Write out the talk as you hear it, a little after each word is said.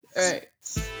Right.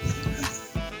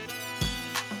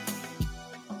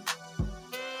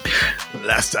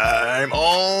 Last time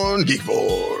on Geek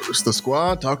Force, the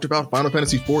squad talked about Final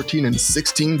Fantasy 14 and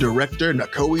 16 director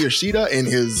Nakoe Yoshida and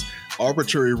his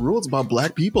arbitrary rules about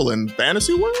black people in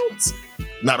fantasy worlds.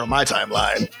 Not on my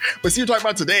timeline, but see, you're talking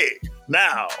about today,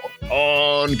 now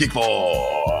on Geek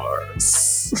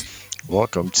Force.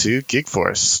 Welcome to Geek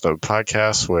Force, the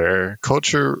podcast where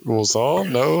culture rules all.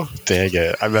 No, dang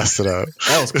it, I messed it up.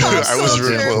 That was close. I was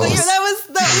really close. Yeah,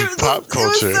 Pop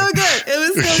culture. It was so good. It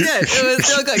was so good. It was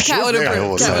so good. Cat would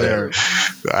approve.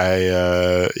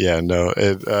 I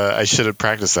should have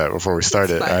practiced that before we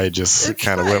started. I just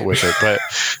kind of went with it. But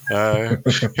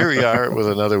here we are with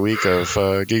another week of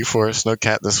Geek Force. No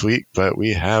Cat this week, but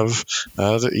we have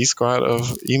the E Squad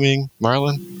of Eming,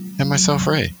 Marlon, and myself,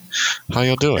 Ray. How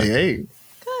y'all doing? Hey.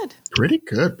 Good. Pretty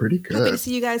good. Happy to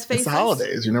see you guys' faces. It's the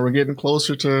holidays. You know, we're getting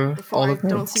closer to all the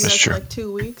things. Don't see you guys for like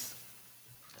 2 weeks.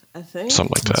 I think.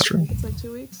 Something like that. That's true. It's like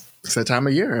 2 weeks. It's that time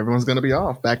of year. Everyone's going to be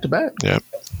off back to back. Yeah.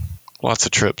 Lots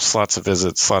of trips, lots of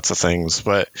visits, lots of things.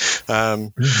 But,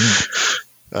 you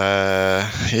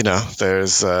know,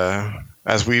 there's,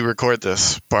 as we record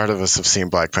this, part of us have seen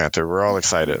Black Panther. We're all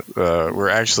excited. We're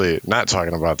actually not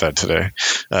talking about that today.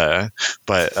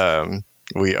 But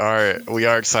we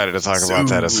are excited to talk about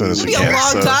that as soon as we can. It'll be a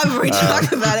long time before we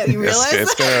talk about it. You realize?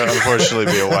 It's going to unfortunately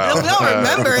be a while. We don't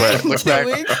remember it in 2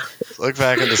 weeks. Look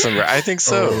back in December. I think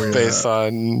so, based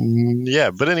on,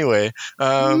 But anyway,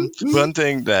 one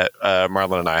thing that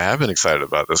Marlon and I have been excited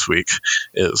about this week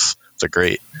is the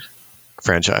great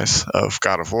franchise of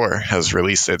God of War has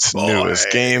released its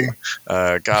newest game,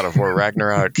 God of War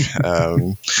Ragnarok.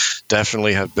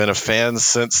 Definitely have been a fan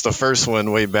since the first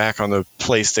one way back on the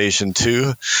PlayStation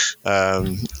 2.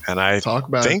 And I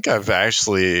think I've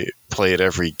actually played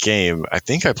every game. I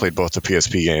think I played both the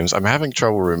PSP games. I'm having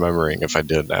trouble remembering if I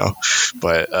did now.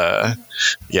 But I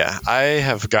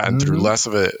have gotten through less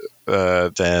of it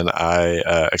than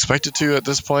I expected to at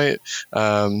this point.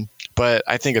 But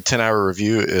I think a 10-hour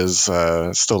review is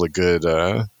still a good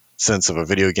sense of a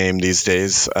video game these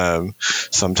days.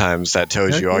 Sometimes that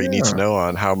tells you all you need to know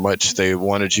on how much they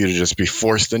wanted you to just be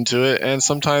forced into it, and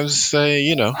sometimes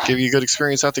they, give you a good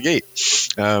experience out the gate.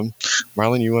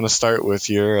 Marlon, you want to start with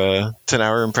your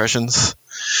 10-hour impressions?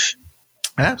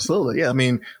 Absolutely. Yeah. I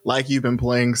mean, like you've been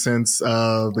playing since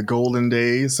the golden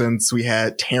days, since we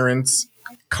had Terrence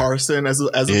Carson as a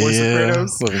voice of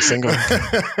Kratos, living single,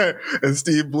 and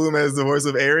Steve Bloom as the voice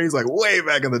of Ares, like way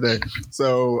back in the day.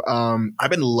 So I've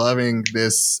been loving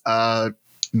this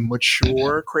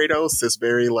mature Kratos, this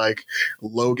very like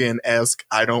Logan-esque,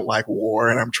 I don't like war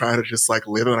and I'm trying to just like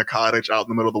live in a cottage out in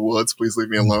the middle of the woods, please leave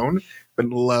me alone. Been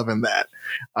loving that.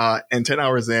 And 10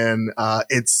 hours in,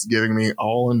 it's giving me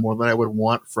all and more than I would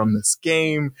want from this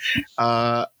game.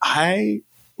 I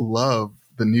love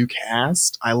the new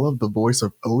cast. I love the voice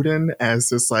of Odin as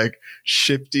this like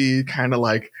shifty kind of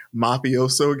like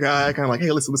mafioso guy, kind of like,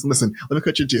 hey, listen, let me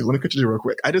cut your deal real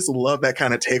quick. I just love that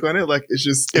kind of take on it. Like it's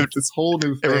just this whole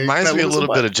new thing. It reminds me a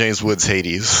little bit of James Woods'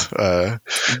 Hades.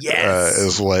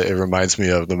 Is what it reminds me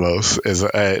of the most. As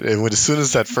soon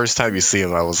as that first time you see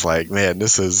him, I was like, man,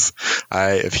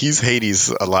 if he's Hades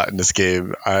a lot in this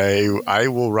game, I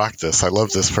will rock this. I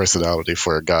love this personality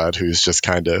for a god who's just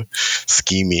kind of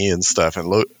schemy and stuff.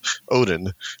 And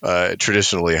Odin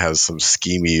traditionally has some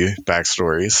schemy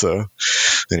backstory. So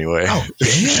anyway. Oh,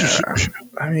 yeah.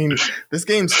 I mean, this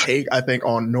game's take, I think,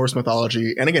 on Norse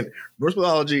mythology. And again, Norse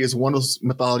mythology is one of those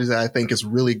mythologies that I think is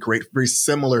really great, very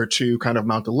similar to kind of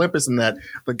Mount Olympus in that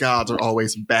the gods are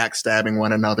always backstabbing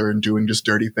one another and doing just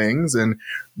dirty things. And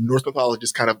Norse mythology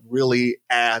just kind of really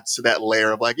adds to that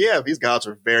layer of like, yeah, these gods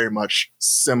are very much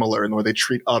similar in the way they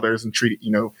treat others and treat,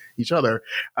 each other.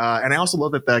 And I also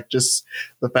love that just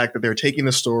the fact that they're taking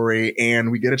the story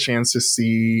and we get a chance to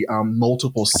see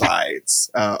multiple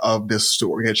sides of this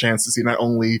story. We get a chance to see not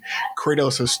only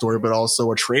Kratos' story, but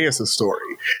also Atreus'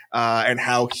 story and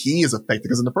how he is affected.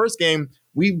 Because in the first game,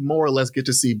 we more or less get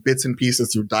to see bits and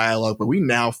pieces through dialogue, but we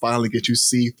now finally get to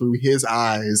see through his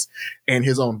eyes and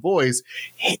his own voice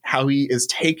how he is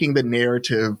taking the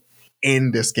narrative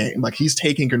in this game. Like he's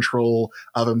taking control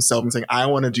of himself and saying, I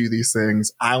want to do these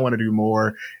things. I want to do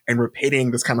more, and we're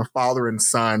pitting this kind of father and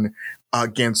son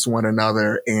against one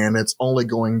another. And it's only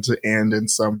going to end in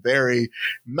some very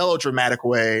melodramatic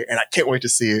way. And I can't wait to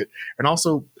see it. And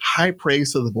also high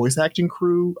praise to the voice acting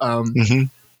crew.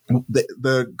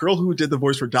 the girl who did the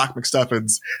voice for Doc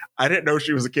McStuffins, I didn't know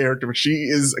she was a character, but she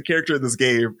is a character in this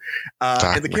game.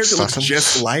 And the character looks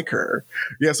just like her.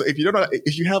 Yeah, so if you don't know,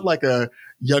 if you have like a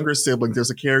younger sibling, there's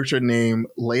a character named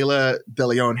Layla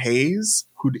DeLeon Hayes,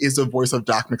 who is the voice of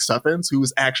Doc McStuffins, who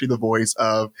is actually the voice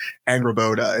of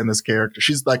Angrboda in this character.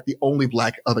 She's like the only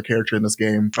black other character in this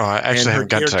game. Oh, I actually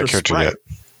haven't got to that character yet.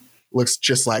 Looks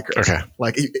just like her. Okay.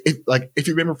 Like if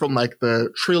you remember from like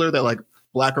the trailer that like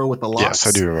Black Girl with the locks. Yes,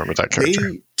 I do remember that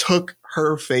character. They took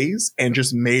her face and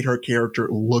just made her character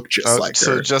look just like her.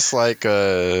 So just like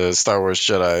Star Wars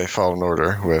Jedi Fallen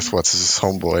Order with what's his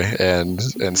homeboy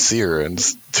and Seer and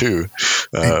too.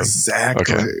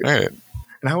 Exactly. Okay. All right.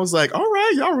 And I was like, all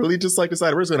right, y'all really just like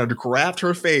decided we're just going to graft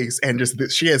her face and just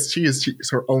she is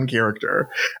her own character.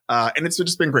 And it's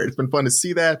just been great. It's been fun to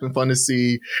see that. It's been fun to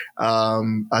see.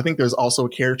 I think there's also a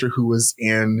character who was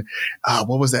in,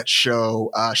 what was that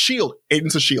show? S.H.I.E.L.D.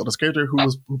 Agents of S.H.I.E.L.D. This character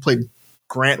who played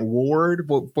Grant Ward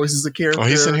voices a character. Oh,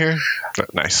 he's in here?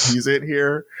 Nice. He's in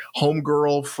here.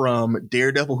 Homegirl from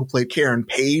Daredevil who played Karen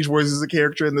Page voices a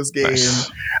character in this game. Nice.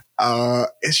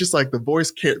 It's just like the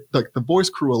voice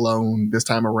crew alone this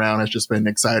time around has just been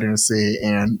exciting to see.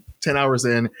 And 10 hours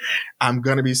in, I'm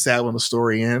going to be sad when the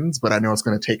story ends, but I know it's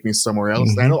going to take me somewhere else.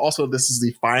 Mm-hmm. I know also this is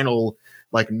the final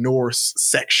like Norse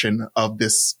section of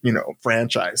this,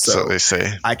 franchise. So they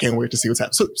say. I can't wait to see what's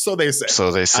happening. So they say.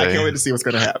 So they say. I can't wait to see what's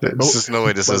going to happen. There's no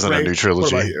way this isn't a new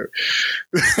trilogy. What about you?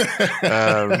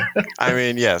 I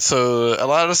mean, yeah. So a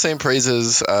lot of the same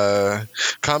praises.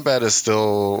 Combat is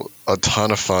still a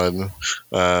ton of fun.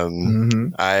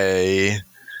 I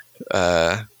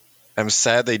am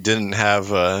sad they didn't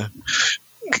have a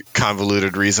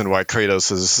convoluted reason why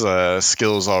Kratos'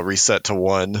 skills all reset to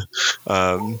 1.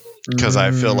 Because I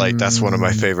feel like that's one of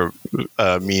my favorite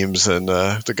memes in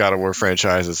the God of War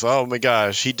franchise. Is, oh my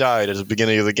gosh, he died at the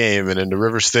beginning of the game, and in the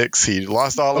River Styx, he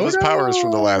lost all of his powers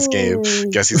from the last game.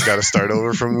 Guess he's got to start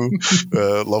over from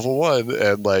level 1.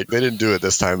 And like they didn't do it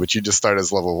this time, but you just start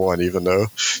as level 1, even though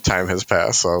time has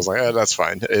passed. So I was like, that's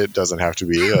fine. It doesn't have to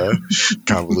be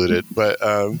convoluted, but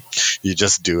you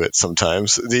just do it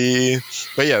sometimes.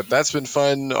 But yeah, that's been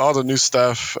fun. All the new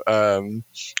stuff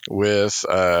with.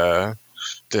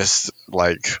 This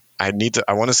like I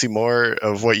want to see more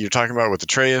of what you're talking about with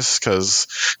Atreus,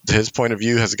 because his point of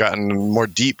view has gotten more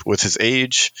deep with his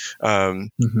age,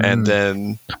 and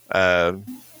then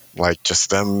like just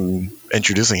them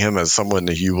introducing him as someone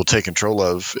that you will take control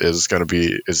of is going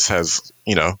to has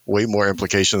way more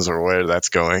implications of where that's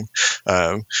going.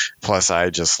 Plus, I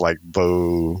just like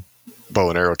bow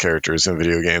and arrow characters in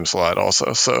video games a lot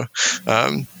also, so.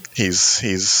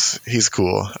 He's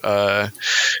cool,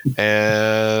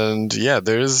 and yeah,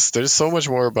 there's so much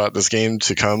more about this game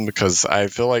to come, because I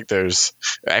feel like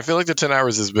the 10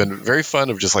 hours has been very fun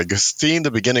of just like seeing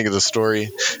the beginning of the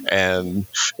story, and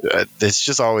it's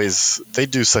just always they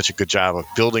do such a good job of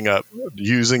building up,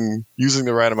 using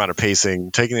the right amount of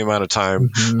pacing, taking the amount of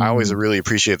time. I always really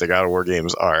appreciate the God of War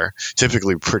games are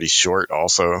typically pretty short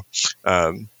also.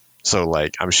 So,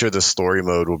 like, I'm sure the story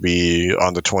mode will be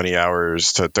on the 20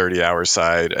 hours to 30 hour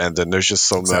side. And then there's just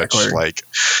so much, like,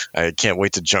 I can't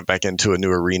wait to jump back into a new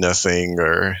arena thing,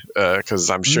 or because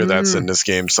I'm sure that's in this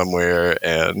game somewhere.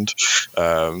 And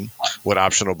what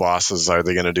optional bosses are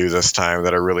they going to do this time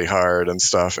that are really hard and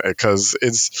stuff? Because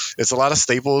it's a lot of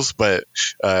staples, but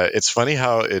it's funny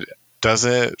how it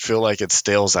doesn't feel like it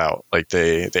stales out. Like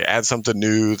they add something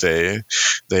new. They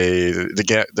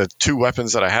get the 2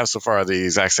 weapons that I have so far are the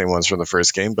exact same ones from the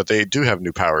first game, but they do have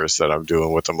new powers that I'm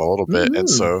doing with them a little bit. And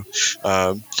so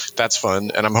that's fun.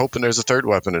 And I'm hoping there's a 3rd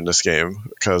weapon in this game,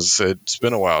 because it's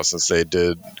been a while since they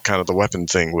did kind of the weapon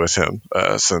thing with him,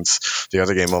 since the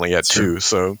other game only had 2.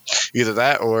 So either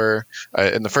that, or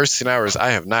in the first 10 hours,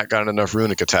 I have not gotten enough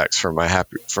runic attacks for my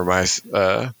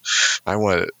I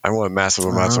want massive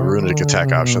amounts of runic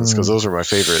attack options, because those are my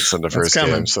favorites in the first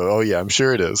game. So I'm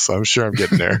sure it is. I'm sure I'm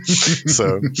getting there.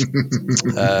 So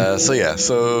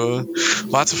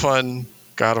lots of fun.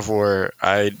 God of War.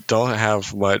 I don't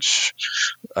have much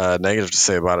negative to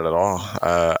say about it at all.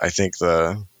 I think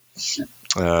at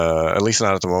least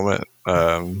not at the moment.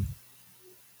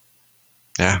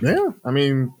 Yeah. I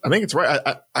mean, I think it's right.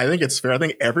 I think it's fair. I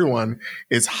think everyone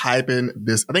is hyping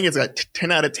this. I think it's got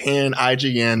 10 out of 10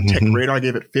 IGN. Tech Radar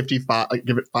gave it 55,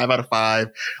 give it 5 out of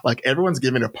 5. Like everyone's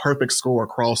giving a perfect score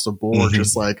across the board.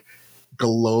 Just like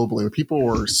globally. People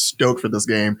were stoked for this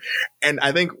game. And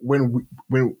I think when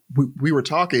we were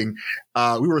talking,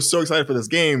 we were so excited for this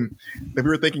game that we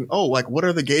were thinking, oh, like what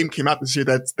other game came out this year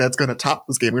that's going to top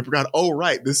this game? We forgot, oh,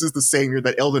 right, this is the same year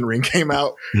that Elden Ring came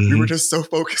out. We were just so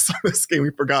focused on this game. We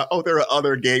forgot, oh, there are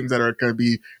other games that are going to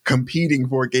be competing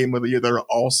for Game of the Year that are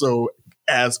also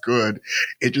as good.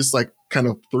 It just like kind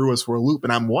of threw us for a loop.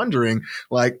 And I'm wondering,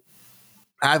 like,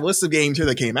 I have a list of games here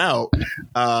that came out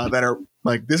that are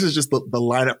like, this is just the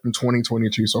lineup from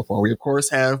 2022 so far. We, of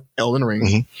course, have Elden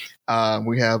Ring.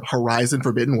 We have Horizon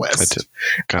Forbidden West.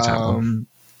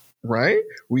 Right?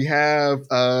 We have,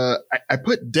 I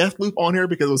put Deathloop on here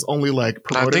because it was only like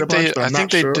promoted I think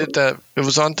they did that. It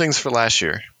was on things for last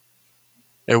year.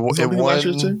 It won. Last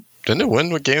year too? Didn't it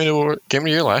win with Game of the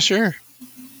Year last year?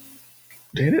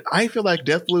 Did it? I feel like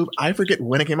Deathloop, I forget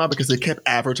when it came out because they kept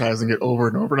advertising it over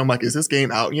and over. And I'm like, is this game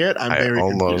out yet? I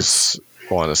almost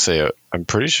want to say it. I'm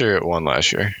pretty sure it won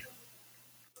last year.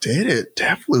 Did it?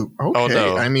 Deathloop. Okay. Oh,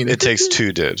 no. I mean, It Takes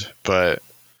Two did, but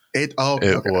it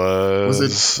was.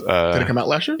 Did it come out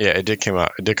last year? Yeah, it did come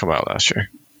out. It did come out last year.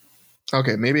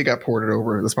 Okay, maybe it got ported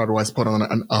over. That's probably why it's put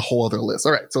on a whole other list.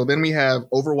 All right, so then we have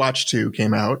Overwatch 2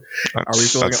 came out. Are we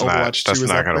feeling Overwatch 2 is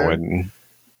not going to win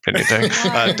anything?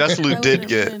 Deathloop did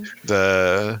get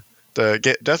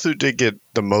Deathloop did get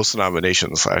the most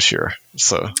nominations last year,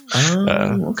 so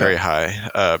very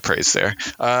high praise there.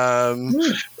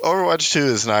 Overwatch 2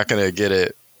 is not going to get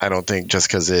it, I don't think, just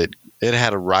because it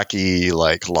had a rocky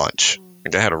like launch.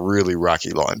 It had a really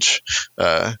rocky launch,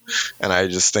 and I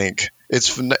just think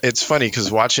it's funny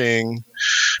because watching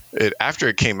it after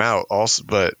it came out, also,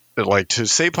 but like to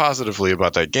say positively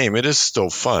about that game, it is still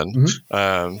fun.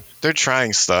 They're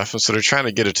trying stuff, and so they're trying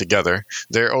to get it together.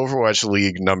 Their Overwatch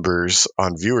League numbers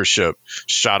on viewership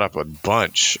shot up a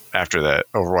bunch after that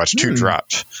Overwatch 2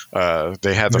 dropped.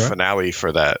 They had the finale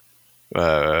for that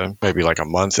maybe like a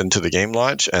month into the game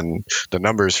launch, and the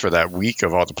numbers for that week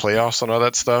of all the playoffs and all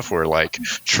that stuff were like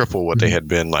triple what they had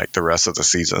been like the rest of the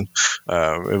season.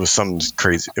 It was something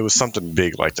crazy. It was something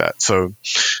big like that. So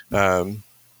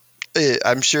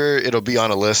I'm sure it'll be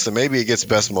on a list, and maybe it gets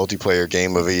best multiplayer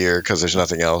game of a year because there's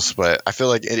nothing else. But I feel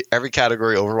like every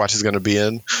category Overwatch is going to be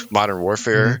in. Modern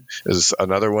Warfare is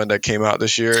another one that came out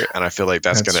this year, and I feel like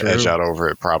that's going to edge out over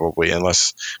it probably,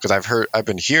 unless because I've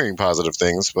been hearing positive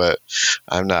things, but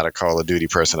I'm not a Call of Duty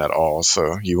person at all,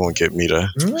 so you won't get me to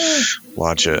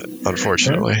launch it,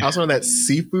 unfortunately. I also know that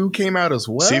Sifu came out as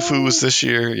well. Sifu was this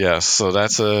year, yes. So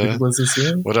that's was this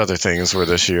year? What other things were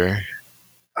this year?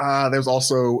 There's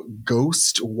also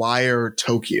Ghostwire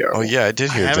Tokyo. Oh yeah, I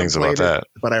did hear things about that.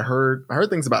 But I heard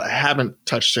things about it. I haven't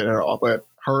touched it at all, but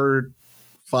heard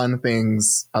fun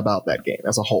things about that game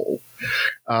as a whole.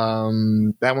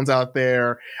 That one's out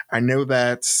there. I know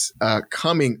that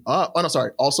coming up. Oh no,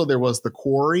 sorry. Also, there was The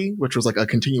Quarry, which was like a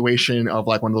continuation of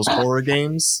like one of those horror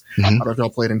games. I don't know if y'all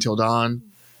played Until Dawn.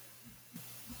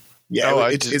 Yeah,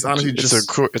 it's honestly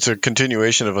it's a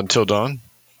continuation of Until Dawn.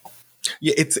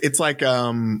 Yeah, it's like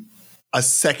a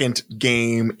second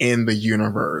game in the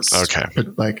universe. Okay.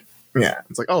 But like, yeah,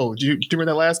 it's like, oh, do you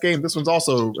remember that last game? This one's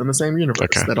also in the same universe.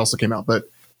 Okay. That also came out. But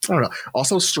I don't know.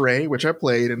 Also Stray, which I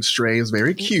played, and Stray is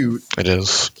very cute. It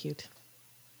is. Cute.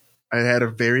 It had a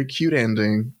very cute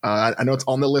ending. I know it's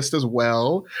on the list as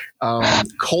well.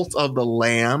 Cult of the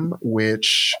Lamb,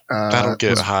 which that'll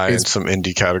get high in some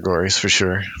indie categories for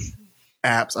sure.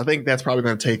 Apps. I think that's probably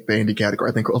going to take the indie category.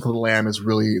 I think Cult of the Lamb is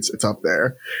really it's up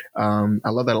there. I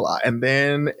love that a lot. And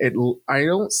then I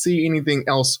don't see anything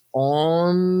else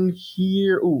on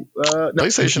here. Ooh, no,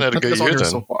 PlayStation had a good year then.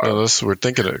 So far. We're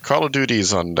thinking of Call of Duty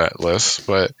is on that list,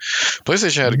 but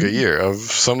PlayStation had a good year of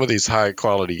some of these high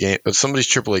quality games. Some of these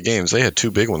AAA games, they had 2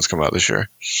 big ones come out this year.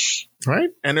 Right,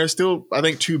 and there's still I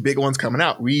think 2 big ones coming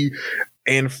out.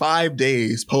 In 5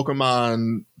 days,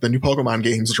 the new Pokemon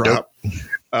games drop. Yep.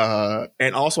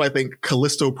 And also I think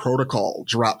Callisto Protocol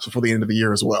drops before the end of the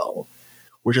year as well,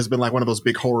 which has been like one of those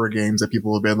big horror games that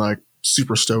people have been like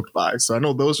super stoked by. So I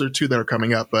know those are 2 that are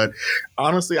coming up, but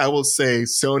honestly, I will say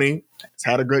Sony has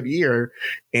had a good year.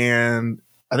 And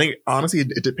I think honestly,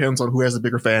 it depends on who has a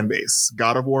bigger fan base,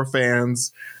 God of War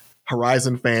fans,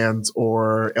 Horizon fans,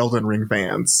 or Elden Ring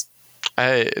fans.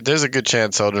 There's a good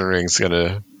chance Elden Ring's going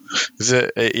to,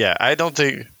 I don't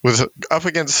think with up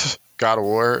against God of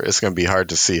War, it's going to be hard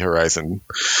to see Horizon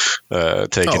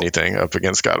take anything up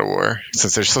against God of War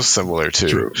since they're so similar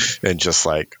too, and just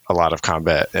like a lot of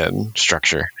combat and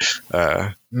structure.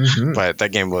 But that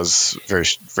game was very,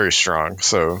 very strong,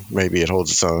 so maybe it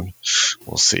holds its own.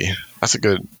 We'll see. That's a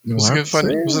good. It was a good fun.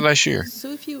 It was a nice year.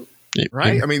 So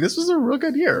Right? I mean, this was a real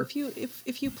good year.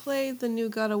 If you play the new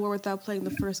God of War without playing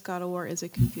the first God of War, is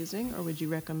it confusing, or would you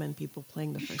recommend people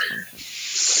playing the first one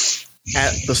first?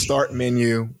 At the start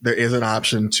menu, there is an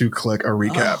option to click a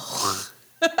recap. Oh.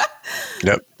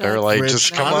 Yep. They're like,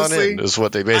 just come honestly, on in, is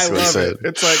what they basically said.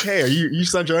 It's like, hey, are you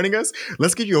still joining us?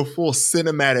 Let's give you a full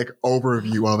cinematic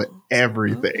overview of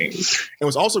everything. And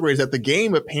what's also great is that the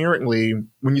game apparently,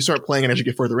 when you start playing it as you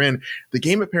get further in, the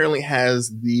game apparently has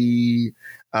the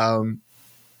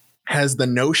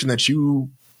notion that you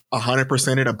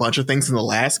 100%ed a bunch of things in the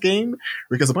last game,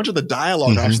 because a bunch of the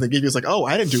dialogue options they give you is like, oh,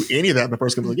 I didn't do any of that in the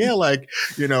first game. Like, yeah, like,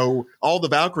 you know, all the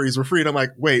Valkyries were free. And I'm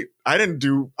like, wait, I didn't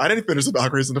finish the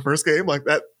Valkyries in the first game. Like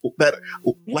that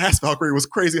last Valkyrie was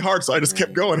crazy hard. So I just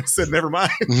kept going and said, never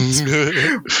mind.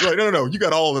 Like, no, you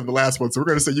got all of them in the last one. So we're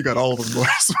going to say you got all of them in the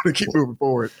last one and keep moving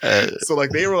forward. So like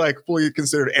they were like fully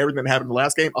considered everything that happened in the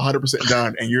last game 100%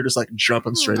 done. And you're just like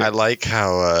jumping straight in. I like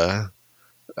how,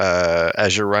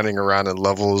 as you're running around in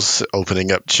levels,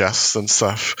 opening up chests and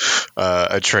stuff,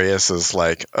 Atreus is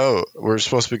like, "Oh, we're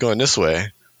supposed to be going this way.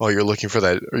 Oh, you're looking for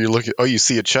that. Oh, you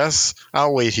see a chest?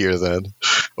 I'll wait here then."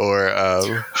 Or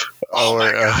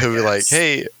he'll be like,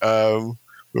 "Hey,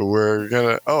 we're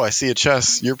gonna. Oh, I see a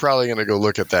chest. You're probably gonna go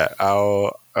look at that.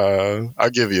 I'll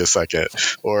give you a second."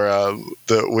 Or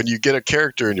when you get a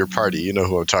character in your party, you know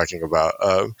who I'm talking about.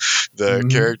 The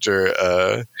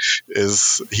character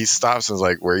he stops and is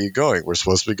like, "Where are you going? We're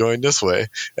supposed to be going this way."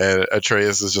 And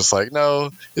Atreus is just like,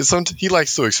 "No, he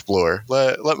likes to explore.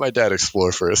 Let my dad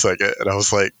explore for a second." And I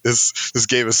was like, "This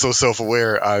game is so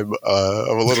self-aware. I'm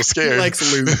a little scared." He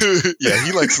likes loot. Yeah,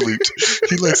 he likes loot.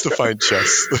 He likes to find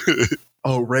chests.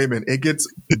 Oh, Raymond, it gets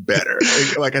better.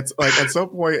 At some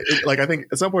point, I think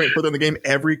at some point further in the game,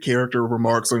 every character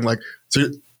remarks something like, "So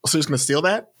you're just gonna steal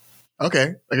that?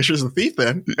 Okay, I guess you're just a thief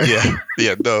then."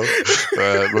 Yeah, no.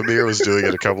 Mimir was doing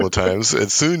it a couple of times,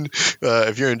 and soon,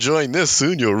 if you're enjoying this,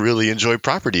 soon you'll really enjoy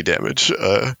property damage.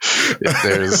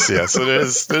 There's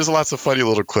lots of funny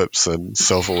little clips and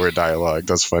self-aware dialogue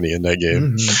that's funny in that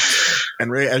game.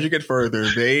 And Ray, as you get further,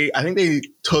 I think they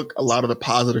took a lot of the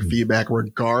positive feedback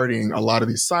regarding a lot of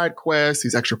these side quests,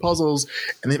 these extra puzzles,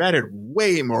 and they've added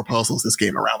way more puzzles this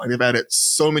game around. Like they've added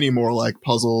so many more like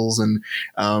puzzles and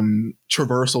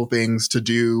traversal things to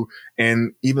do,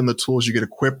 and even the tools you get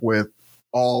equipped with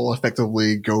all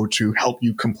effectively go to help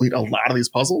you complete a lot of these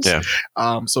puzzles. Yeah.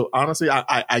 So honestly,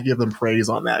 I give them praise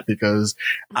on that, because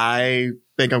I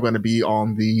think I'm going to be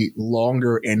on the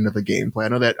longer end of the gameplay. I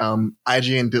know that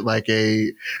IGN did like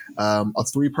a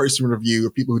 3-person review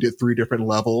of people who did 3 different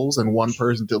levels, and one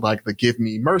person did like the Give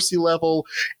Me Mercy level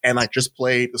and like just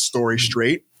played the story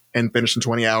straight and finished in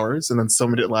 20 hours. And then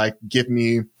someone did like Give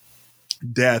Me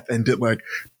Death and did like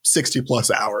 60 plus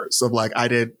hours of like, I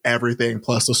did everything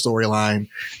plus the storyline.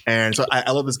 And so I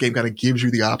love this game kind of gives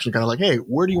you the option, kind of like, hey,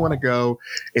 where do you want to go?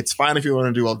 It's fine if you want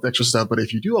to do all the extra stuff, but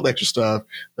if you do all the extra stuff,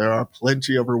 there are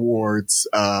plenty of rewards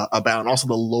about, and also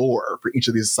the lore for each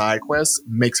of these side quests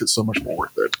makes it so much more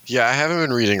worth it. Yeah, I haven't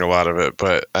been reading a lot of it,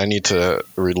 but I need to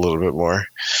read a little bit more.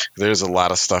 There's a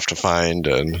lot of stuff to find,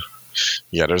 and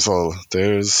yeah, there's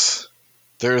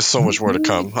so much more to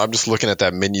come. I'm just looking at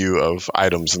that menu of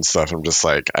items and stuff. I'm just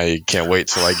like, I can't wait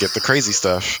till I get the crazy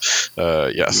stuff.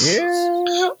 Yes.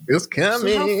 Yeah, it's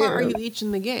coming. So how far are you each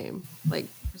in the game, like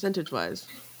percentage-wise?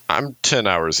 I'm 10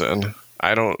 hours in.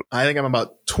 I think I'm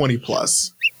about 20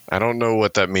 plus. I don't know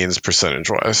what that means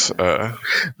percentage-wise.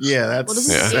 Yeah, that's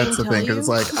the thing. Because it's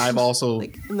like, I've also...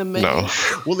 like in the menu? No.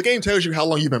 Well, the game tells you how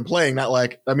long you've been playing, not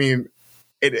like, I mean...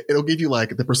 It'll give you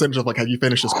like the percentage of like, have you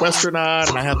finished this quest or not?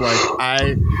 And I have like,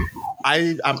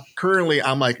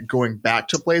 I'm like going back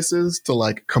to places to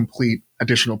like complete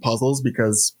additional puzzles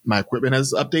because my equipment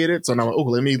has updated. So now,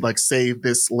 let me like save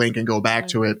this link and go back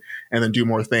to it and then do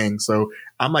more things. So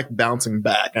I'm like bouncing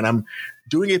back, and I'm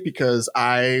doing it because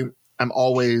I'm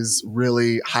always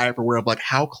really hyper aware of like,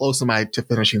 how close am I to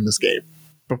finishing this game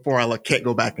before I like can't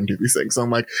go back and do these things. So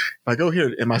I'm like, if I go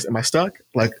here, am I stuck?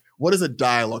 Like, what does the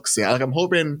dialogue say? Like, I'm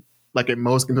hoping like at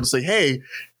most can say, hey,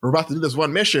 we're about to do this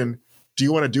one mission. Do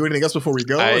you want to do anything else before we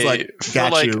go? I was like,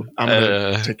 got you. I'm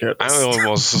gonna take care of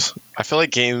this. I feel like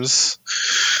games,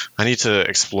 I need to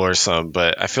explore some,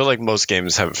 but I feel like most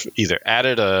games have either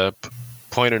added a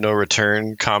point of no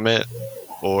return comment,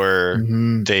 or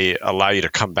they allow you to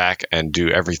come back and do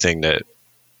everything that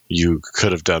you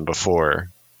could have done before.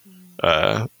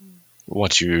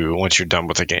 Once you're done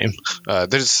with the game,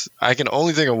 I can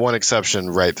only think of one exception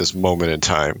right this moment in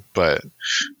time, but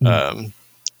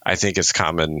I think it's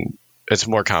common. It's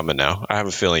more common now. I have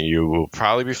a feeling you will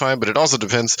probably be fine, but it also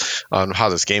depends on how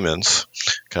this game ends,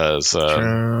 because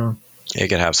it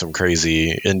can have some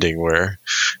crazy ending where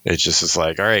it just is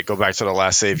like, all right, go back to the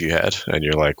last save you had, and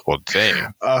you're like, well,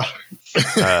 dang.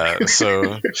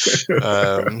 So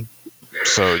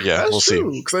yeah, that's we'll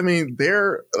true. see. Because I mean,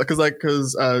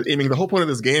 the whole point of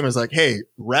this game is like, hey,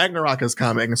 Ragnarok is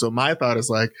coming, and so my thought is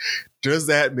like, does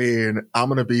that mean I'm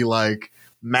gonna be like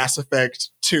Mass Effect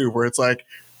 2, where it's like,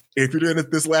 if you're doing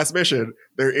this last mission,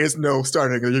 there is no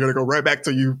starting, and you're gonna go right back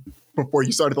to you before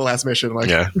you started the last mission. Like,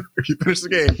 if you finish the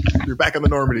game, you're back in the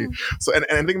Normandy. So,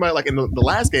 and think about it, like in the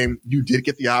last game, you did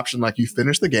get the option, like you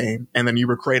finish the game and then you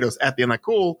were Kratos at the end, like,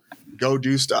 cool, go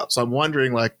do stuff. So I'm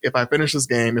wondering, like, if I finish this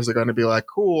game, is it going to be like,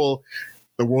 cool,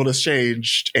 the world has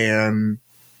changed and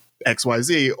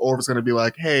XYZ, or if it's going to be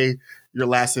like, hey, your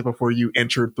last hit before you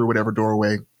entered through whatever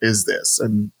doorway is this.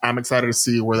 And I'm excited to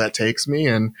see where that takes me.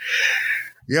 And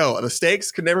the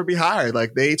stakes could never be higher.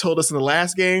 Like, they told us in the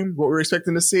last game what we were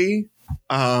expecting to see.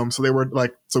 So they were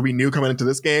like, so we knew coming into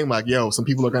this game, like, some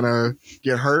people are gonna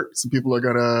get hurt, some people are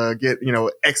gonna get,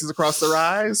 X's across their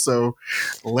eyes. So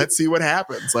let's see what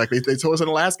happens. Like, they told us in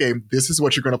the last game, this is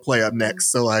what you're gonna play up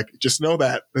next. So like, just know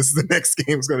that this is the next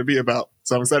game is gonna be about.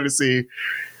 So I'm excited to see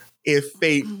if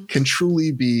fate can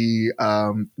truly be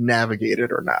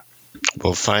navigated or not.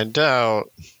 We'll find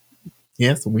out.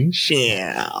 Yes, we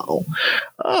shall.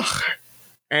 Ugh.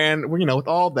 And, with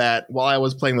all that, while I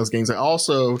was playing those games, I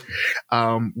also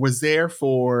was there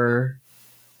for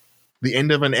the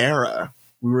end of an era.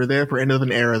 We were there for end of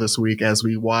an era this week as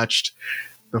we watched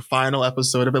the final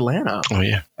episode of Atlanta. Oh,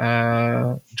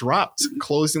 yeah. Dropped,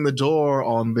 closing the door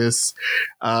on this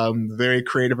very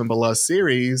creative and beloved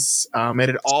series. And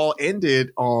it all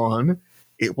ended on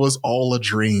 "It was all a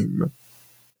dream."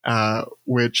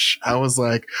 Which I was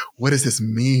like, what does this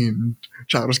mean?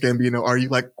 Childish Gambino, are you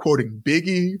like quoting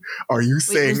Biggie? Are you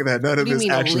saying that none of this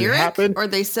actually happened? Or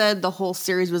they said the whole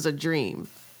series was a dream?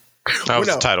 That was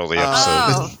the title of the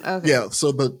episode. Okay. Yeah,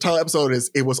 so the title episode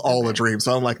is "It was all a dream."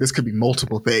 So I'm like, this could be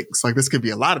multiple things. Like, this could be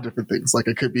a lot of different things. Like,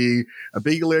 it could be a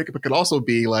Biggie lyric, but it could also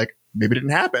be like, maybe it didn't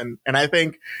happen. And I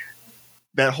think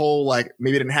that whole, like,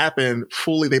 maybe it didn't happen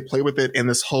fully, they play with it in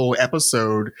this whole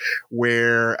episode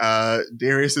where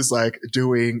Darius is like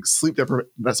doing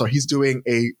he's doing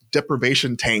a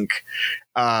deprivation tank,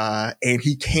 and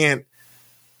he can't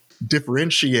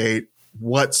differentiate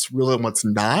what's real and what's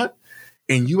not.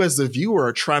 And you as the viewer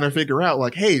are trying to figure out,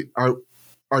 like, hey, are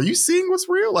you seeing what's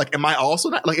real? Like, am I also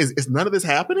not? Like, is none of this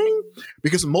happening?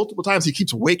 Because multiple times he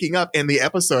keeps waking up in the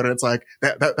episode and it's like,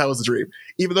 that was a dream.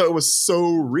 Even though it was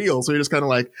so real. So you're just kind of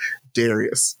like,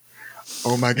 Darius,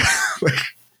 oh my God. Like,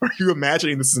 are you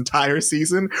imagining this entire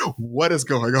season? What is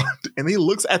going on? And he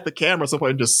looks at the camera at some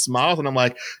point and just smiles. And I'm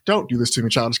like, don't do this to me,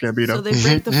 Childish Gambino. So they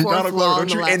break the fourth wall in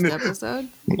the last episode?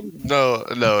 No,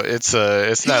 it's not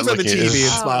looking. He looks at the TV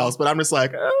and smiles, but I'm just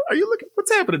like, are you looking?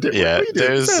 What's happening? Yeah,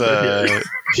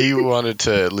 he wanted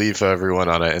to leave everyone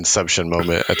on an Inception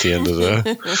moment at the end of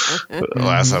the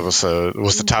last episode.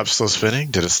 Was the top still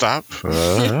spinning? Did it stop?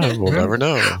 We'll never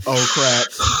know. Oh, crap.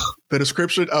 The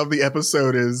description of the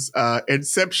episode is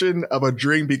Inception of a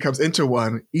dream becomes into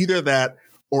one. Either that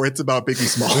or it's about Biggie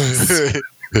Smalls.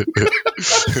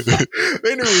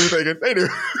 They knew we were thinking. They knew.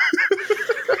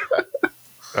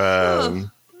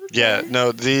 Yeah,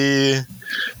 no,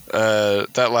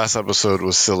 that last episode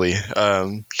was silly.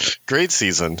 Great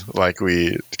season, like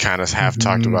we kind of have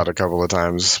talked about a couple of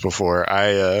times before.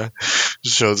 I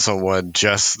showed someone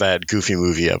just that Goofy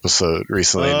Movie episode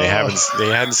recently, and they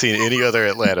hadn't seen any other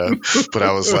Atlanta. But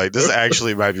I was like, this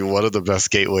actually might be one of the best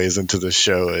gateways into the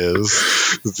show.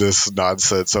 Is this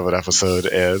nonsense of an episode,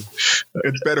 and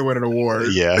it better win an award.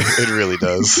 Yeah, it really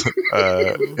does.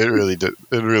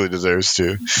 It really deserves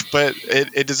to. But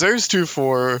it deserves to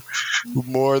for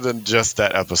more than just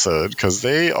that episode, because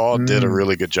they all did a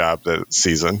really good job that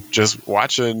season. Just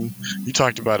watching, you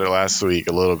talked about it last week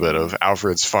a little bit of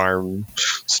Alfred's farm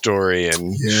story,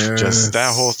 and just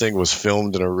that whole thing was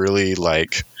filmed in a really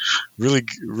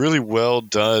well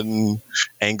done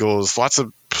angles, lots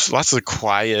of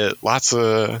quiet, lots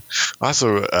of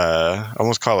I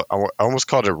almost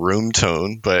called it room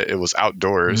tone, but it was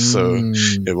outdoors, so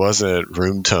it wasn't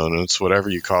room tone. It's whatever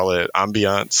you call it,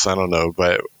 ambiance. I don't know,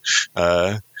 but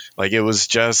like, it was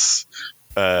just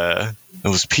it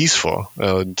was peaceful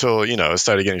until it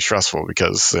started getting stressful,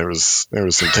 because there was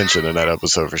some tension in that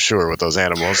episode for sure with those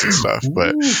animals and stuff.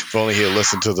 But if only he had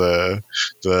listened to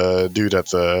the dude at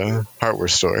the hardware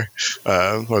store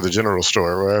or the general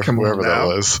store, wherever that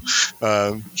was.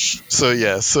 So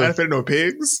I fit no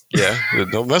pigs. Yeah,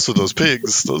 don't mess with those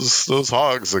pigs. Those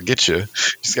hogs will get you. You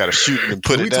just gotta shoot and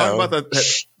put it down. We talk about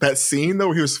that scene though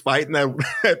where he was fighting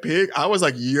that pig. I was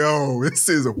like, yo, this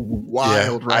is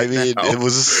wild. Right, I mean, it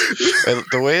was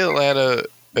the way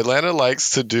Atlanta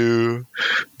likes to do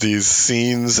these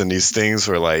scenes and these things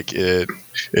where like it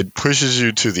pushes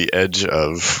you to the edge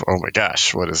of, oh my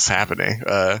gosh, what is happening?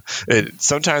 It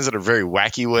sometimes in a very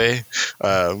wacky way,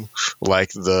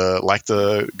 like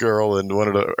the girl in one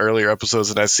of the earlier episodes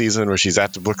of that season where she's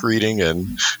at the book reading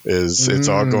and it's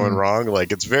all going wrong.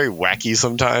 Like it's very wacky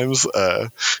sometimes,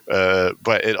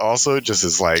 but it also just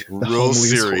is like real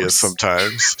serious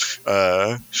sometimes.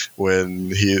 When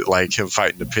he like him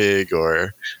fighting the pig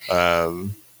or.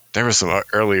 There was some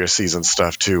earlier season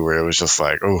stuff too, where it was just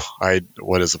like, oh,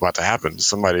 what is about to happen?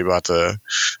 Somebody about to,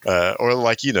 or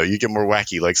like, you get more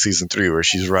wacky, like season 3, where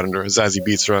she's running, Zazie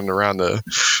Beetz running around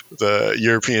the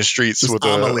European streets with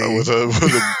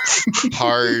a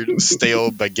hard,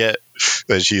 stale baguette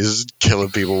that she's killing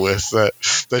people with.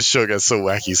 That show got so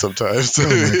wacky sometimes.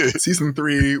 Season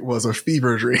 3 was a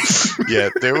fever dream. Yeah,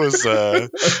 there was, I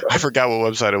forgot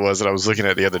what website it was that I was looking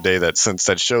at the other day, that since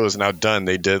that show is now done,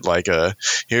 they did like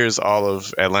here's all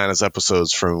of Atlanta's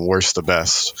episodes from worst to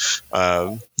best.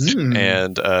 And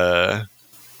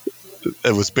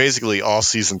it was basically all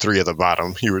season 3 at the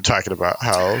bottom. You were talking about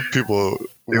how people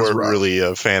weren't really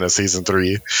a fan of season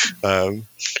 3.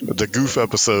 The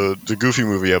Goofy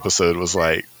movie episode was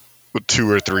like 2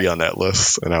 or 3 on that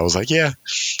list, and I was like, yeah,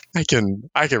 I can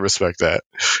respect that.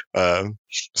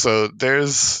 So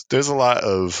there's a lot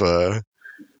of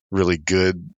really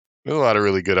good. There's a lot of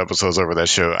really good episodes over that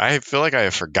show. I feel like I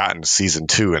have forgotten season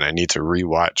 2, and I need to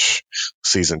rewatch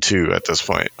season 2 at this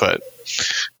point. But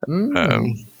I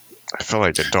feel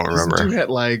like I don't remember. Season 2 had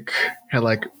like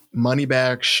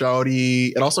Moneybag,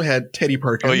 Shawty. It also had Teddy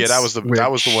Perkins. Oh yeah, that was the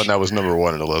one that was number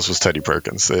 1 on the list, was Teddy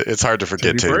Perkins. It's hard to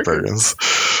forget Teddy Perkins.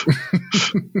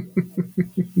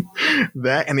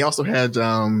 That, and they also had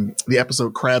the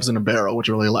episode Crabs in a Barrel, which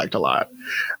I really liked a lot.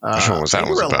 Which one was that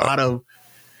one about?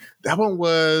 That one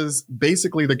was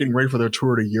basically they're getting ready for their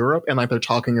tour to Europe, and like they're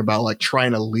talking about like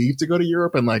trying to leave to go to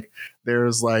Europe, and like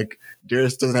there's like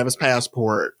Darius doesn't have his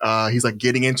passport. He's like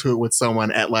getting into it with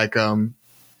someone at the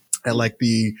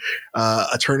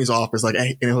attorney's office, like,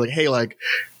 and it's like, hey, like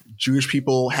Jewish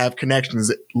people have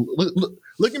connections.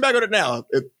 Looking back on it now,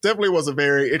 it definitely was a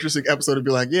very interesting episode to be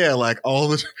like, yeah, like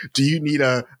do you need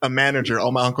a manager?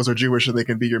 All my uncles are Jewish and they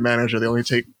can be your manager. They only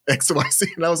take X, Y,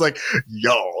 Z. And I was like,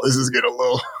 yo, this is getting a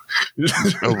little.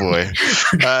 Oh boy.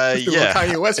 Yeah.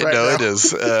 Kanye West right now. It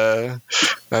is.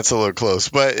 That's a little close,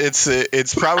 but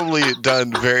it's probably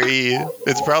done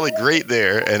it's probably great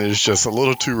there. And it's just a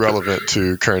little too relevant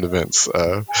to current events,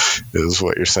 is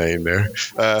what you're saying there.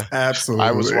 Absolutely.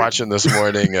 I was watching this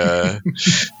morning,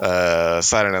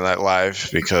 Saturday Night Live,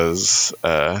 because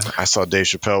I saw Dave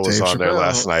Chappelle was on there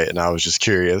last night, and I was just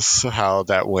curious how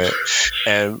that went.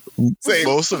 And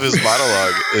most of his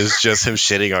monologue is just him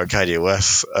shitting on Kanye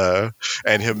West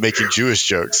and him making Jewish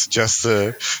jokes.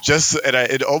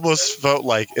 It almost felt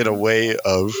like in a way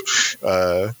of,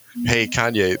 hey,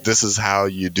 Kanye, this is how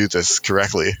you do this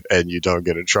correctly and you don't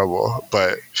get in trouble.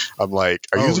 But I'm like,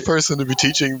 are you the person to be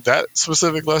teaching that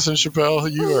specific lesson,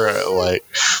 Chappelle? You are like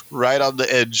right on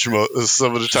the edge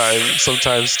some of the time,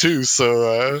 sometimes too.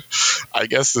 So I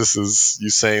guess this is you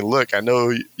saying, look, I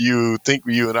know you think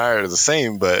you and I are the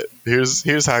same, but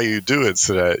here's how you do it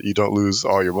so that you don't lose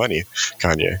all your money,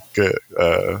 Kanye. Good.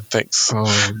 Thanks.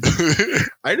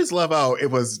 I just love how it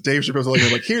was Dave Chappelle's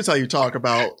like, here's how you talk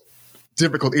about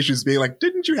difficult issues, being like,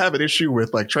 didn't you have an issue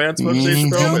with like trans folks,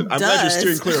 Dave Chappelle? I'm glad you're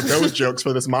steering clear of those jokes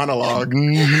for this monologue.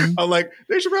 I'm like,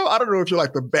 Dave Chappelle, I don't know if you're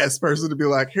like the best person to be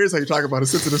like, here's how you talk about a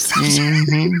sensitive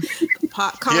subject.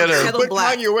 But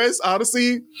Kanye West,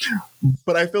 honestly,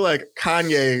 but I feel like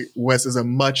Kanye West is a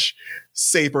much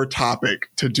safer topic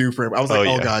to do for him. I was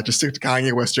like, God, just stick to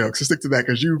Kanye West jokes. Just stick to that,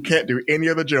 because you can't do any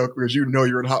other joke, because you know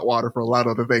you're in hot water for a lot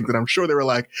of other things. And I'm sure they were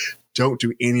like, don't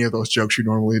do any of those jokes you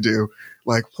normally do.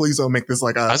 Like, please don't make this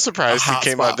like a. I'm surprised he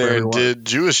came out there and did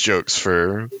Jewish jokes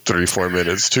for 3-4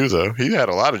 minutes too, though. He had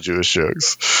a lot of Jewish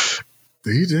jokes.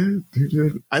 He did.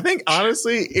 I think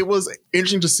honestly, it was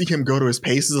interesting to see him go to his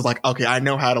paces of like, okay, I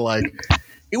know how to like.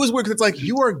 It was weird because it's like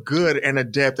you are good and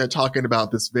adept at talking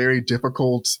about this very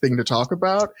difficult thing to talk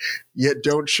about, yet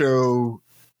don't show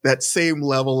that same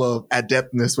level of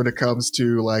adeptness when it comes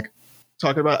to like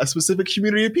talking about a specific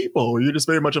community of people. You're just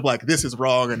very much of like, this is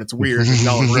wrong and it's weird and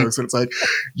y'all are gross. And it's like,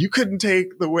 you couldn't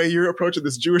take the way you're approaching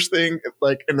this Jewish thing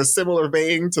like in a similar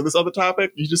vein to this other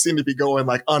topic. You just seem to be going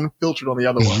like unfiltered on the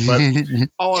other one. But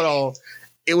all in all,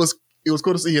 it was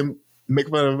cool to see him make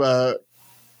fun of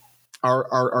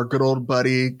our good old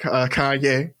buddy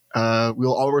Kanye.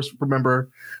 We'll always remember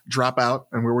Dropout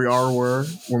and where we were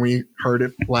when we heard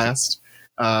it last,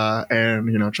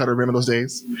 and try to remember those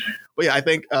days. But yeah, I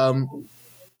think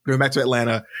going back to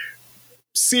Atlanta,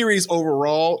 series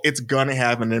overall, it's gonna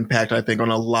have an impact, I think, on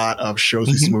a lot of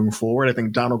shows moving forward. I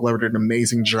think Donald Glover did an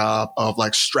amazing job of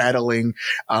like straddling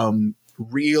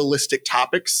realistic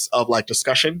topics of like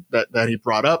discussion that he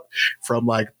brought up, from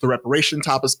like the reparation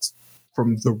topics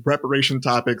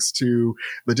to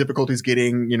the difficulties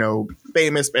getting, you know,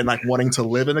 famous and like wanting to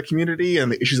live in a community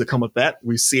and the issues that come with that.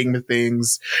 We're seeing the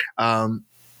things a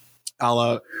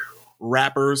la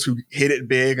rappers who hit it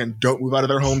big and don't move out of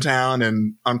their hometown,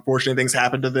 and unfortunate things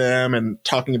happen to them, and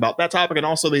talking about that topic. And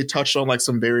also they touched on like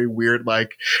some very weird,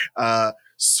 like,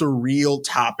 surreal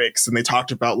topics, and they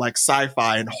talked about like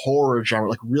sci-fi and horror genre,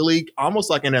 like really almost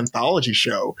like an anthology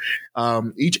show.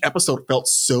 Each episode felt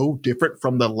so different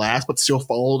from the last, but still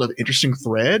followed an interesting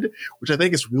thread, which I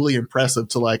think is really impressive,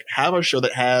 to like have a show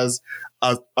that has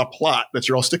a plot that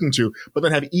you're all sticking to, but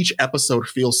then have each episode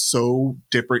feel so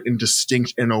different and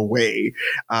distinct in a way,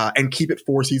 and keep it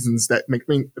 4 seasons that make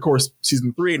me, of course,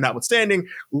 season 3 notwithstanding,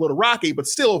 a little rocky, but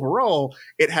still overall,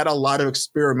 it had a lot of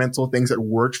experimental things that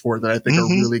worked for it that I think are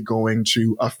really going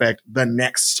to affect the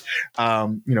next,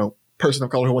 you know, person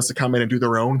of color who wants to come in and do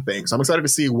their own thing. So I'm excited to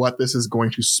see what this is going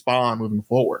to spawn moving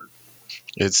forward.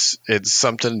 It's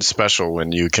something special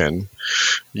when you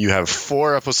have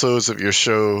 4 episodes of your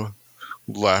show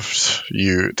left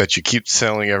that you keep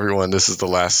telling everyone this is the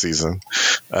last season.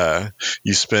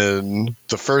 You spend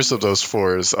the first of those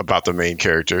 4 is about the main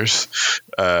characters,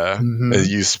 and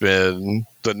you spend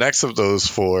the next of those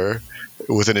 4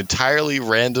 with an entirely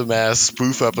random ass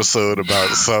spoof episode about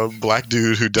some black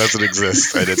dude who doesn't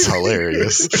exist, and it's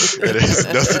hilarious. And it has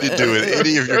nothing to do with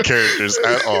any of your characters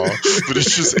at all, but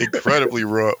it's just incredibly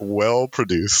well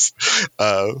produced.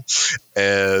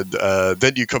 And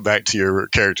then you come back to your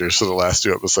characters for the last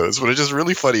 2 episodes. But it's just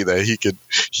really funny that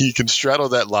he can straddle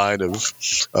that line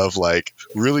of like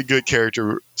really good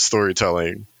character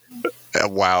storytelling,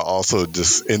 while also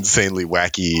just insanely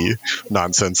wacky,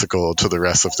 nonsensical to the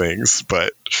rest of things,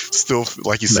 but still,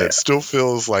 like you said, still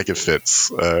feels like it fits.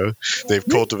 They've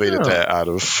cultivated that out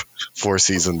of 4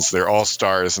 seasons. They're all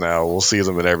stars now. We'll see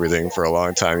them in everything for a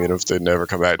long time, even if they never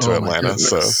come back to Atlanta.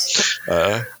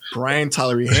 So, Brian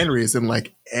Tyree Henry is in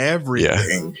like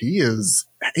everything. Yeah.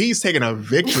 He's taking a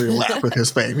victory lap with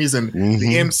his fame. He's in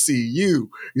the MCU.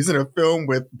 He's in a film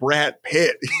with Brad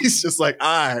Pitt. He's just like,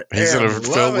 he's in a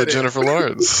film with Jennifer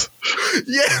Lawrence.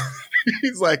 Yeah.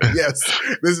 He's like, yes,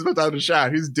 this is my time to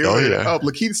shine. He's doing it. Oh,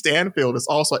 Lakeith Stanfield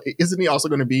isn't he also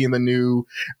going to be in the new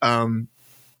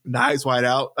Knives Wide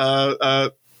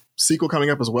Out sequel coming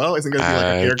up as well? Isn't going to be like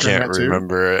a character in that too? I can't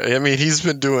remember. I mean, he's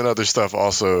been doing other stuff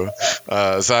also.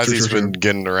 Zazi's been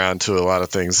getting around to a lot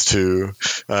of things too.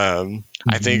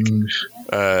 I think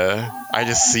I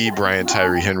just see Brian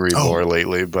Tyree Henry more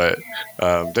lately, but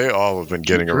they all have been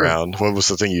getting around. What was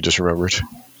the thing you just remembered?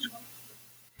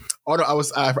 Oh no,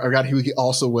 I forgot he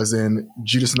also was in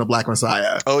Judas and the Black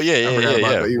Messiah. Oh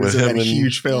yeah. He was in that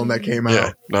huge film that came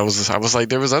out. I was like,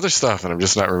 there was other stuff, and I'm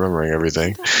just not remembering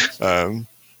everything.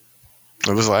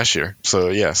 It was last year. So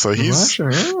yeah,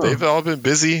 they've all been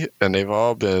busy, and they've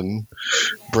all been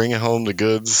bringing home the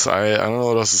goods. I don't know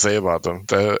what else to say about them.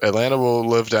 Atlanta will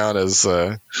live down as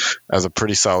a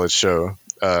pretty solid show.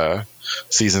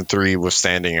 Season 3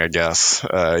 withstanding, I guess,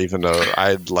 even though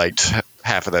I liked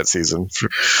half of that season.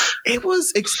 It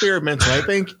was experimental. I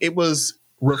think it was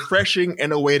refreshing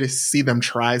in a way to see them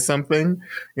try something,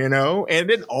 you know, and it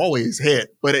didn't always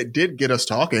hit, but it did get us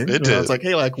talking. It did. It's like,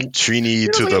 hey, like Trini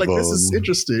to the bone. This is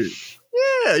interesting.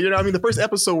 Yeah, you know, I mean, the first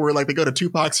episode where like they go to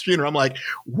Tupac's funeral, I'm like,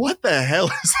 what the hell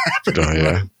is happening?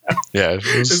 Oh, yeah.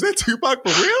 Is that Tupac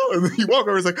for real? And then you walk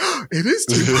over, it's like, oh, it is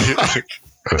Tupac.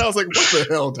 And I was like, what the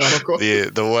hell, Donald?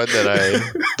 The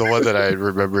one that I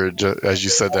remembered as you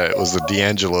said that was the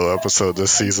D'Angelo episode this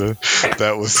season.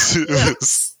 That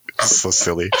was so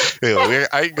silly. Anyway,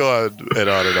 I can go on and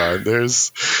on and on.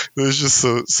 There's just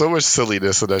so much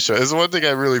silliness in that show. It's one thing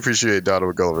I really appreciate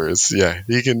Donald Glover is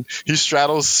he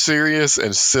straddles serious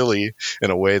and silly in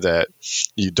a way that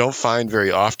you don't find very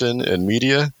often in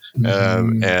media,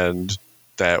 and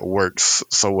that works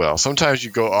so well. Sometimes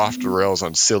you go off the rails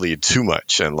on silly too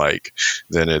much, and like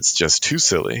then it's just too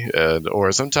silly.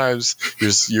 Or sometimes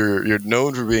you're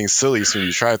known for being silly, so when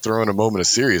you try to throw in a moment of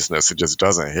seriousness, it just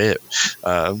doesn't hit.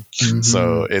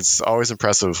 So it's always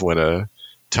impressive when a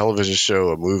television show,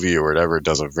 a movie, or whatever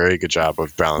does a very good job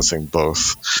of balancing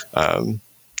both. And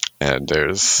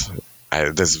there's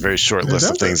a very short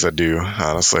list of things that do,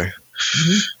 honestly.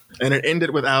 And it ended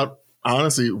without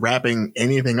honestly wrapping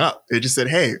anything up. It just said,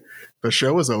 hey, the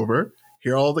show is over.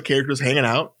 Here are all the characters hanging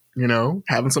out, you know,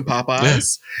 having some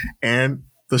Popeyes, and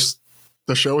the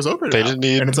the show is over now. They didn't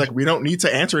need, and it's like, we don't need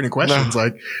to answer any questions. No.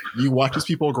 Like, you watch these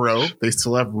people grow. They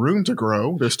still have room to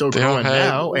grow. They're still growing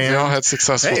now. And they all had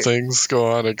successful things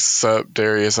go on, except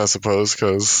Darius, I suppose,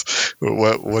 because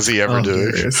what was he ever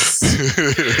doing?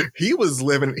 He was,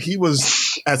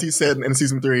 as he said in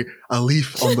season 3, a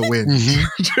leaf on the wind.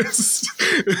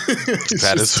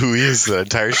 That is who he is the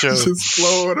entire show. Just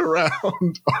flowing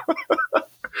around.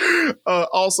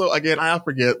 Also, again, I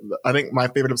forget. I think my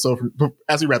favorite episode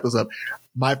as we wrap this up,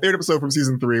 my favorite episode from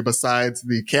season 3, besides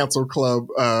the Cancel Club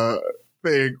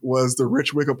thing, was the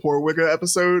Rich Wicca Poor Wicca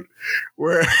episode,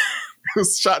 where it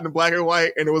was shot in black and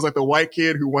white, and it was like the white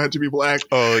kid who wanted to be black.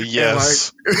 Oh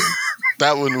yes.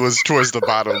 That one was towards the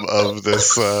bottom of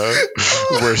this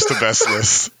worst to best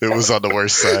list. It was on the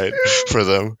worst side for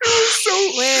them.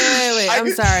 Wait. I'm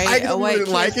sorry. I didn't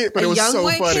like it, but it was so funny.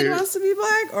 A young white kid wants to be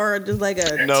black, or just like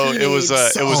a no? Teenage? It was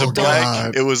a black.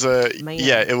 God. It was a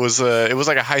it was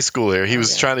like a high schooler. He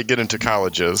was trying to get into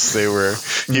colleges. He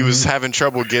was having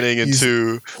trouble getting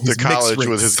into the college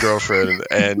with his girlfriend,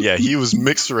 and he was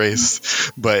mixed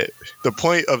race. But the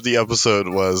point of the episode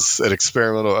was an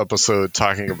experimental episode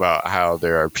talking about how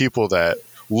there are people that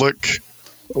look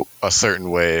a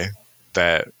certain way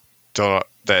that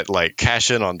like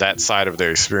cash in on that side of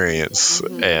their experience,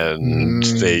 and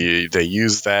they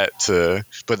use that to,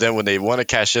 but then when they want to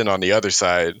cash in on the other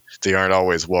side, they aren't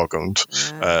always welcomed.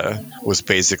 Was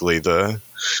basically the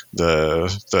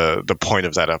point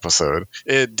of that episode.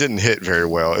 It didn't hit very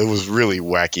well. It was really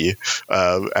wacky,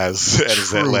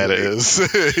 as Atlanta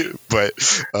is. But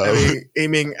I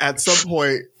mean, at some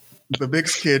point, the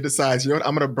mixed kid decides, I'm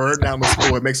going to burn down the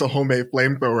school and makes a homemade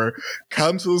flamethrower,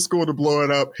 comes to the school to blow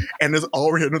it up, and there's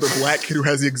already another black kid who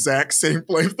has the exact same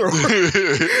flamethrower.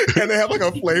 And they have like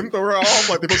a flamethrower off.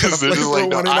 Like, they both have a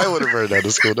flamethrower. Like, I would have burned down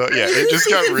the school. No, it just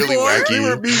got really wacky. They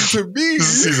were mean to me.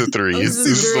 This is season 3. This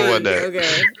is the one that.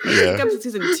 Okay. Yeah. Comes to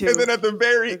season 2. And then at the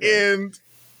very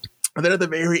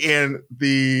end,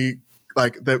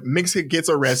 the mixed kid gets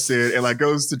arrested and like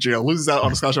goes to jail, loses out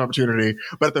on a scholarship opportunity.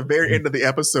 But at the very end of the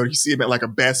episode, you see him at like a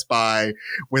Best Buy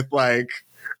with like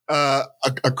a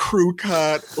crew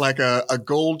cut, like a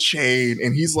gold chain,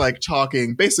 and he's like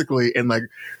talking basically, and like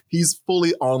he's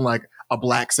fully on like a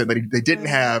black scent that they didn't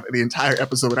have in the entire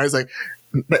episode. And I was like,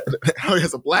 how he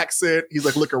has a black scent. He's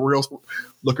like looking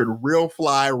real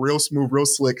fly, real smooth, real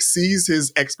slick. Sees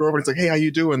his ex-girlfriend. He's like, hey, how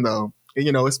you doing though? And,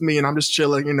 it's me, and I'm just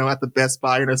chilling, at the Best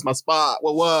Buy, and it's my spot.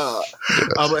 What?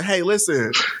 But hey,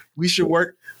 listen, we should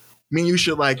work. Me and you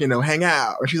should hang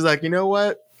out. And she's like, you know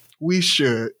what? We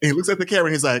should. And he looks at the camera,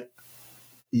 and he's like,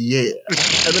 yeah.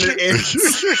 And then it ends.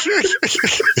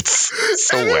 It's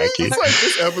so wacky. It's like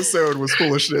this episode was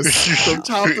foolishness from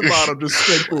top to bottom, just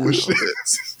straight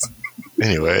foolishness.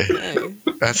 Anyway,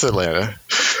 that's Atlanta.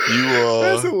 You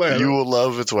will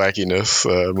love its wackiness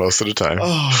most of the time.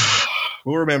 Oh.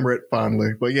 We'll remember it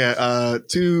fondly. But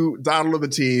to Donald of the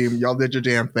team, y'all did your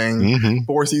damn thing.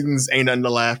 4 seasons ain't nothing to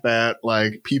laugh at.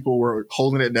 Like, people were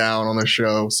holding it down on the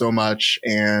show so much.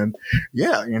 And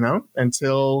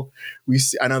until we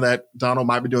see, I know that Donald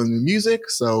might be doing new music.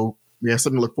 So we have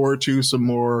something to look forward to, some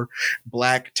more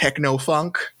black techno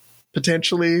funk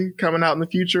potentially coming out in the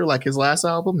future, like his last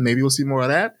album. Maybe we'll see more of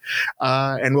that.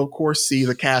 And we'll, of course, see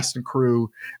the cast and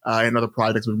crew in other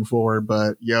projects moving forward.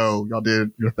 But, y'all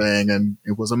did your thing, and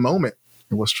it was a moment.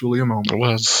 It was truly a moment. It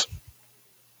was.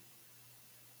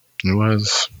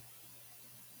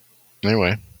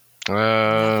 Anyway.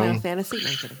 Final Fantasy?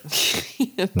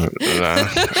 No, I'm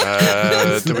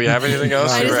kidding. Do we have anything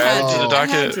else to add to the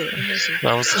docket?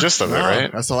 That was just of it,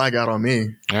 right? That's all I got on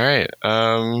me. All right.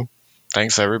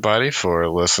 Thanks, everybody, for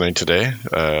listening today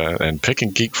and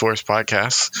picking Geek Force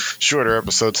Podcast. Shorter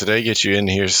episode today, get you in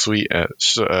here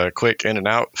quick in and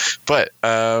out. But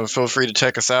feel free to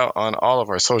check us out on all of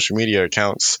our social media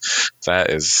accounts. That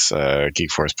is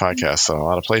Geek Force Podcast on a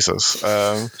lot of places.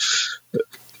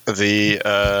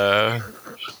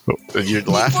 You're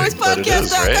laughing, but it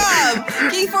is,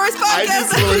 right? Geek Force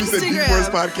Podcast on Instagram. Geek Force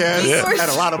Podcast at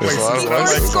a lot of places. Geek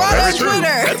Force Squad on Twitter.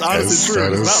 That's honestly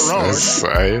true. He's not wrong.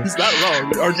 He's not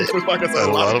wrong. Our Geek Force Podcast at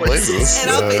a lot of places.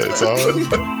 It's all.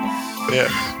 Yeah.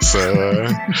 So,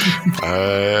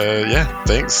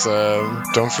 thanks.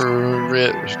 Don't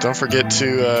forget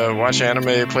to watch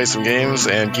anime, play some games,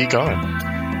 and geek on.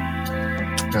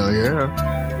 Hell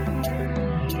yeah.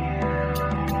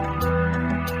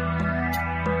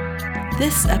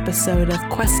 This episode of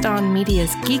Quest On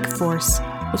Media's Geek Force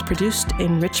was produced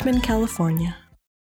in Richmond, California.